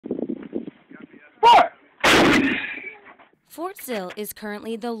Fort Sill is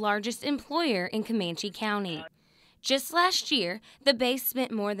currently the largest employer in Comanche County. Just last year, the base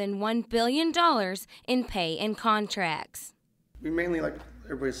spent more than $1 billion in pay and contracts. We mainly, like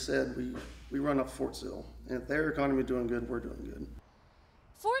everybody said, we run up Fort Sill. And if their economy is doing good, we're doing good.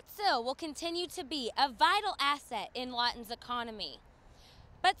 Fort Sill will continue to be a vital asset in Lawton's economy.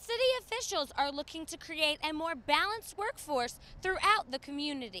 But city officials are looking to create a more balanced workforce throughout the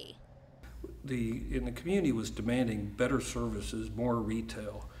community. The community was demanding better services, more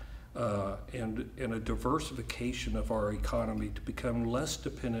retail, and a diversification of our economy to become less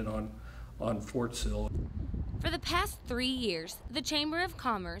dependent on Fort Sill. For the past 3 years, the Chamber of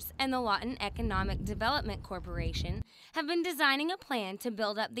Commerce and the Lawton Economic Development Corporation have been designing a plan to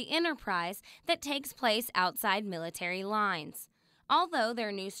build up the enterprise that takes place outside military lines. Although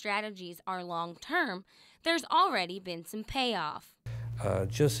their new strategies are long-term, there's already been some payoff.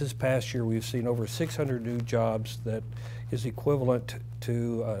 Just this past year, we've seen over 600 new jobs that is equivalent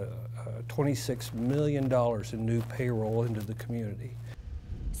to $26 million in new payroll into the community.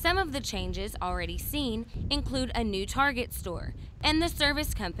 Some of the changes already seen include a new Target store and the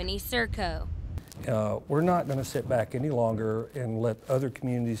service company Serco. We're not going to sit back any longer and let other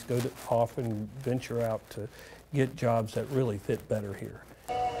communities go off and venture out to get jobs that really fit better here.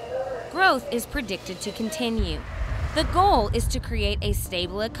 Growth is predicted to continue. The goal is to create a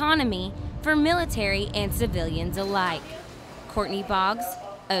stable economy for military and civilians alike. Courtney Boggs,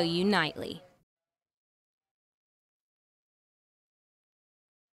 OU Nightly.